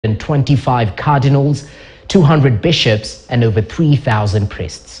25 cardinals, 200 bishops, and over 3,000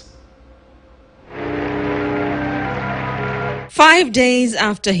 priests. 5 days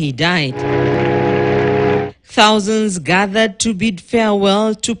after he died, thousands gathered to bid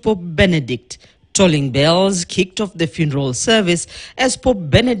farewell to Pope Benedict. Tolling bells kicked off the funeral service as Pope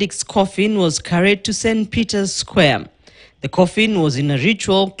Benedict's coffin was carried to St. Peter's Square. The coffin was in a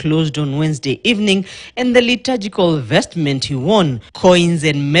ritual closed on Wednesday evening, and the liturgical vestment he wore, coins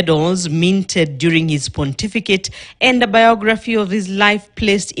and medals minted during his pontificate, and a biography of his life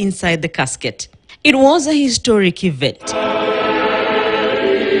placed inside the casket. It was a historic event.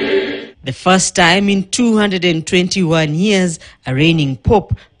 The first time in 221 years, a reigning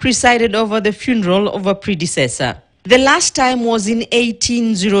pope presided over the funeral of a predecessor. The last time was in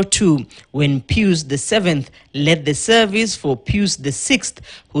 1802, when Pius VII led the service for Pius VI,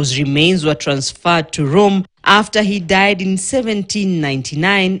 whose remains were transferred to Rome after he died in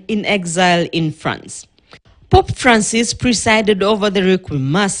 1799 in exile in France. Pope Francis presided over the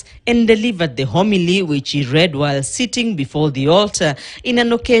Requiem Mass and delivered the homily, which he read while sitting before the altar in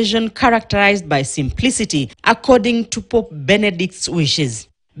an occasion characterized by simplicity, according to Pope Benedict's wishes.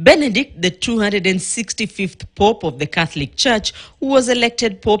 Benedict, the 265th Pope of the Catholic Church, who was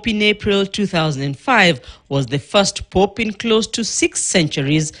elected Pope in April 2005, was the first Pope in close to 6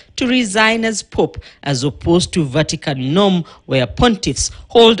 centuries to resign as Pope, as opposed to Vatican norm, where pontiffs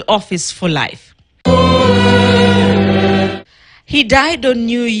hold office for life. He died on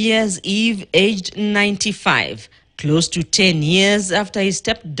New Year's Eve, aged 95, close to 10 years after he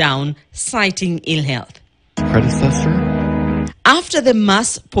stepped down, citing ill health. Predecessor? After the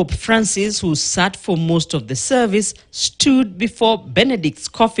Mass, Pope Francis, who sat for most of the service, stood before Benedict's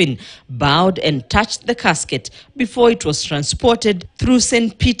coffin, bowed and touched the casket before it was transported through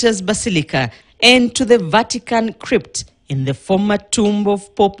St. Peter's Basilica and to the Vatican crypt in the former tomb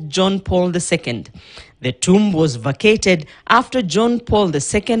of Pope John Paul II. The tomb was vacated after John Paul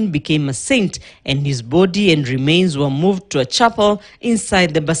II became a saint, and his body and remains were moved to a chapel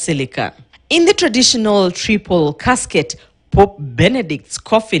inside the basilica. In the traditional triple casket, Pope Benedict's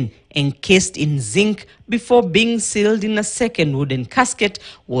coffin, encased in zinc before being sealed in a second wooden casket,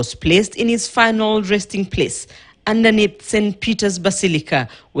 was placed in his final resting place underneath St. Peter's Basilica,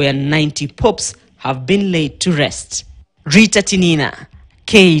 where 90 popes have been laid to rest. Rita Tinina,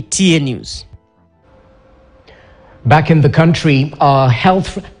 KTN News. Back in the country, a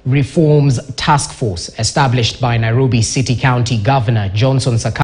health reforms task force established by Nairobi City County Governor Johnson Sakaja